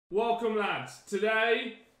Welcome lads,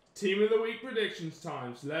 today Team of the Week predictions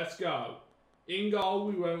times, let's go. In goal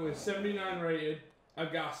we went with 79 rated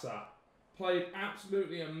Agasa. Played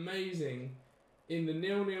absolutely amazing in the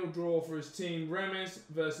 0-0 draw for his team Remes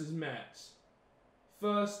versus Metz.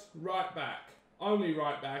 First right back, only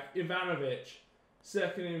right back, Ivanovic,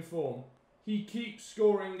 second in form. He keeps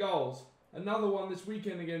scoring goals. Another one this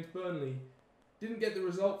weekend against Burnley. Didn't get the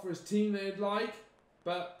result for his team they'd like,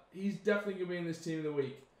 but he's definitely going to be in this Team of the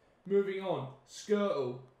Week. Moving on,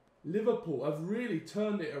 Skirtle. Liverpool have really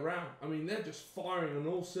turned it around. I mean, they're just firing on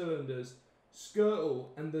all cylinders. Skirtle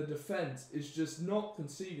and the defence is just not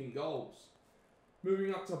conceding goals.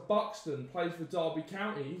 Moving up to Buxton, plays for Derby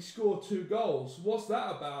County. He scored 2 goals. What's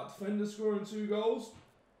that about? Defender scoring 2 goals?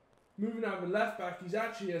 Moving over left back, he's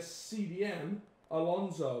actually a CDM,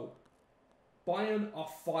 Alonso. Bayern are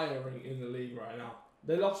firing in the league right now.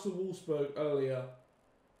 They lost to Wolfsburg earlier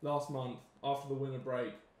last month after the winter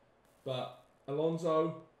break. But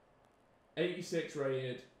Alonso, 86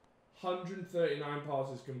 rated, 139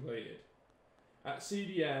 passes completed. At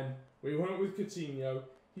CDM, we went with Coutinho.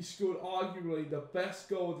 He scored arguably the best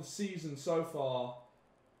goal of the season so far.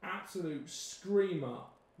 Absolute screamer.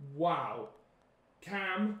 Wow.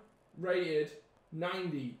 Cam, rated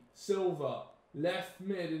 90. Silver, left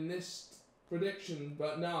mid in this prediction.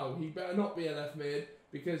 But no, he better not be a left mid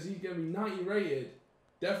because he's going to be 90 rated.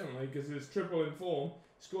 Definitely, because he's triple in form.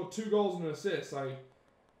 Scored 2 goals and an assist. I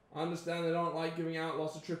understand they don't like giving out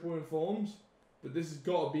lots of triple in forms, but this has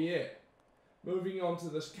got to be it. Moving on to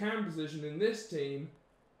this cam position in this team,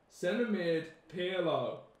 centre mid,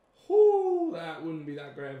 Pirlo. Whoo, that wouldn't be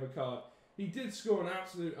that great of a card. He did score an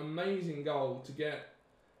absolute amazing goal to get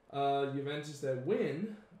Juventus their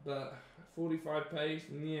win, but 45 pace,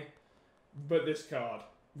 yeah. But this card,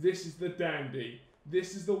 this is the dandy.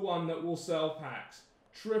 This is the one that will sell packs.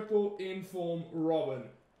 Triple in form Robin.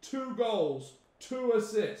 2 goals, 2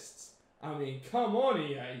 assists. I mean, come on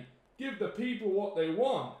EA. Give the people what they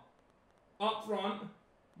want. Up front,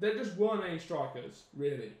 there just weren't any strikers,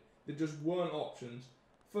 really. There just weren't options.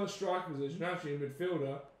 First striker position, actually a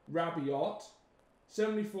midfielder, Rabiot.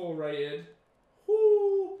 74 rated.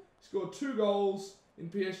 Whoo! Scored 2 goals in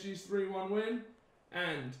PSG's 3-1 win.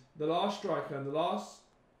 And the last striker and the last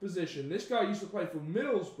position, this guy used to play for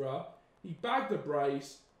Middlesbrough. He bagged the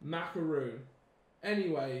brace, Macaroon.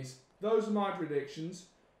 Anyways, those are my predictions.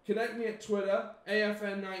 Connect me at Twitter,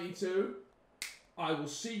 AFN92. I will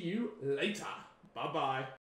see you later. Bye-bye.